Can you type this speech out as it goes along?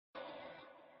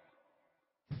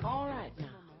All right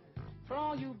now, for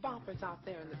all you boppers out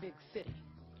there in the big city,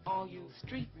 all you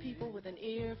street people with an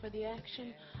ear for the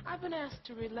action, I've been asked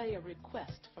to relay a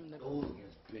request from the... Oh,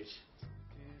 you bitch.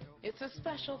 It's a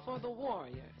special for the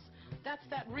Warriors. That's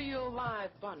that real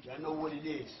live bunch. I know what it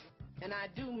is. And I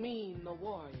do mean the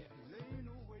Warriors.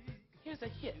 Here's a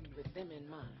hit with them in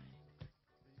mind.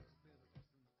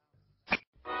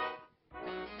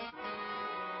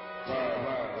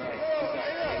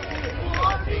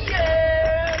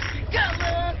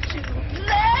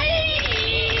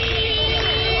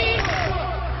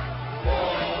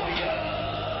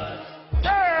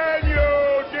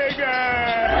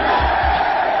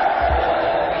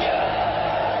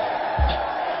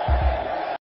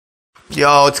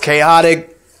 Yo, it's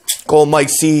Kayotek, Gold Mike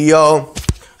CEO.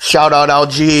 Shout out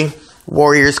LG,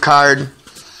 Warriors card.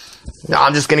 No,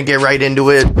 I'm just gonna get right into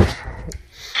it.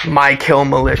 Mykill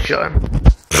Militia.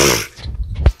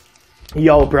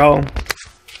 Yo, bro.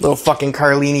 Little fucking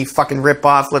Carlini fucking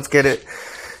ripoff. Let's get it.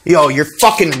 Yo, your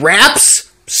fucking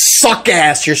raps suck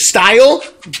ass. Your style,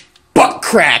 butt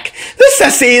crack. This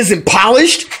essay isn't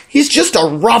polished. He's just a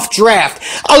rough draft.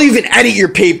 I'll even edit your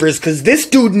papers because this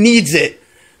dude needs it.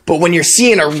 But when you're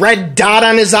seeing a red dot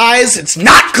on his eyes, it's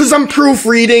not because I'm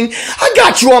proofreading. I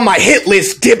got you on my hit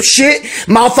list, dipshit.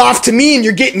 Mouth off to me and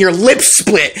you're getting your lips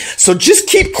split. So just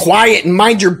keep quiet and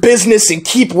mind your business and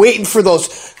keep waiting for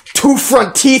those 2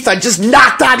 front teeth I just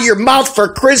knocked out of your mouth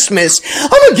for Christmas. I'm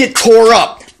gonna get tore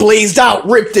up, blazed out,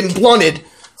 ripped and blunted.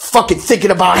 Fucking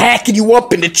thinking about hacking you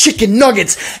up into chicken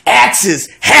nuggets, axes,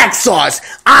 hacksaws.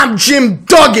 I'm Jim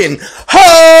Duggan.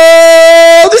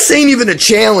 Oh, this ain't even a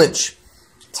challenge.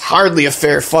 It's hardly a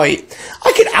fair fight.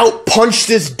 I could out-punch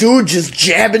this dude just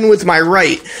jabbing with my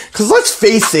right. Cause let's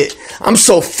face it, I'm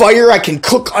so fire I can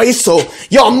cook ice, so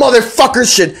y'all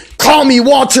motherfuckers should call me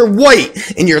Walter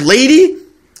White. And your lady?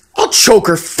 I'll choke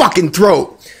her fucking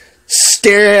throat.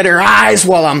 Stare at her eyes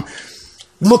while I'm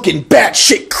looking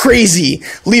batshit crazy.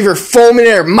 Leave her foaming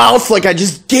in her mouth like I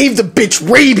just gave the bitch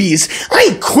rabies.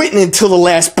 I ain't quitting until the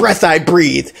last breath I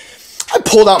breathe. I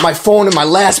pulled out my phone in my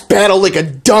last battle like a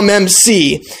dumb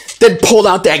MC, then pulled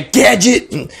out that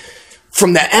gadget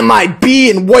from the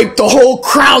MIB and wiped the whole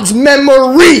crowd's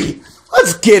memory.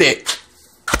 Let's get it.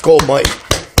 Gold Mike.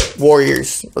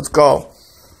 Warriors. Let's go.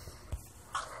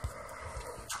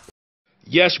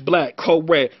 Yes, black, code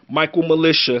red, Mykill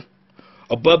Militia.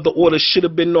 Above the order should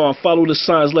have been on. Follow the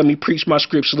signs, let me preach my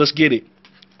scripture. Let's get it.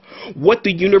 What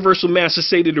the universal master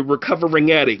say to the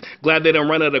recovering addict? Glad they don't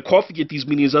run out of coffee at these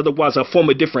meetings, otherwise I form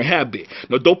a different habit.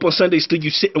 No dope on Sunday, still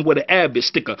you sitting with an Abbott.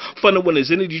 Stick a funnel in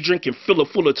his energy drink and fill it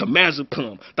full of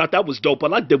temazepam. Thought that was dope,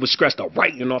 all I did was scratch the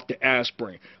writing off the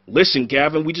aspirin. Listen,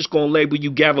 Gavin, we just gonna label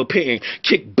you gabapentin.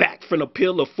 Kick back from the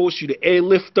pill or force you to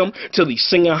airlift him till he's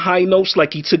singing high notes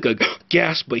like he took a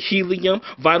gasp of helium.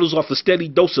 Vitals off a steady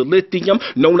dose of lithium.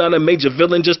 No, not a major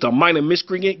villain, just a minor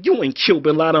miscreant. You ain't killed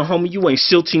Bin Laden, homie, you ain't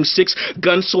SEAL Team 6.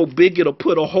 Gun so big it'll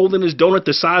put a hole in his donut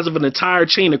the size of an entire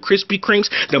chain of Krispy Kremes.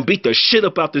 Then beat the shit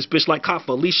up out this bitch like how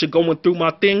Felicia going through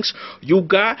my things. You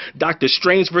got Doctor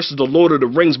Strange versus the Lord of the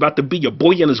Rings. About to be your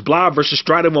boy and his blob versus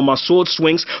Strider when my sword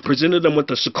swings. Presented them with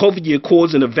the Sokovia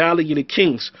Accords in the Valley of the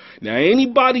Kings. Now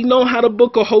anybody know how to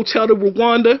book a hotel to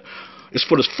Rwanda? It's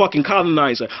for this fucking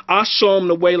colonizer. I show him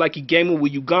the way like he gaming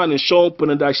with Uganda and show up in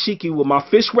a dashiki with my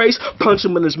fist race, punch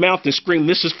him in his mouth and scream,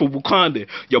 this is for Wakanda.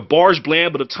 Your bar's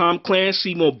bland, but the Tom Clan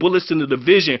see more bullets in the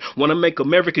division. Want to make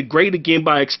America great again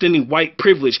by extending white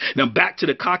privilege. Now back to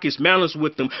the Caucasus Mountains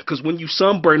with them, cause when you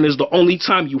sunburn is the only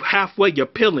time you halfway you're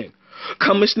peeling.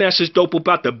 Come and snatch this dope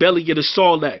about the belly of the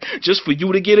Sarlacc. Just for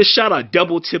you to get a shot, I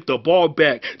double tip the ball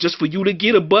back. Just for you to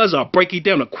get a buzz, I break it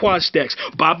down to quad stacks.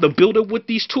 Bob the Builder with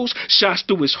these tools, shots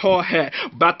through his hard hat.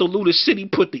 About to loot a city,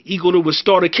 put the eagle to a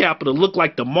starter capital. Look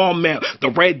like the mall map, the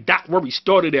red dot where he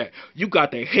started at. You got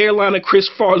the hairline of Chris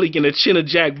Farley and the chin of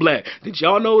Jack Black. Did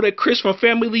y'all know that Chris from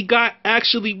Family Guy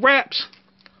actually raps?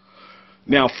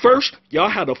 Now first, y'all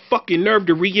had the fucking nerve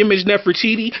to re-image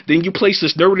Nefertiti, then you place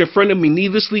this nerd in front of me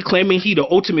needlessly, claiming he the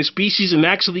ultimate species and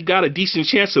actually got a decent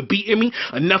chance of beating me.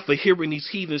 Enough of hearing these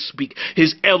heathens speak.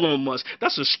 His Elon Musk,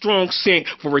 that's a strong scent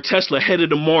for a Tesla headed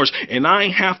to Mars, and I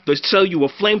ain't have to tell you a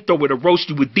flamethrower to roast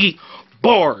you with deep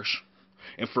bars.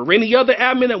 And for any other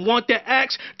admin that want that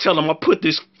axe, tell them I put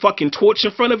this fucking torch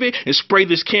in front of it and spray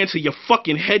this can till your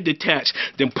fucking head detached.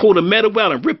 Then pull the metal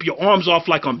out and rip your arms off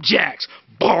like I'm Jax.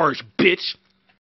 Bars, bitch.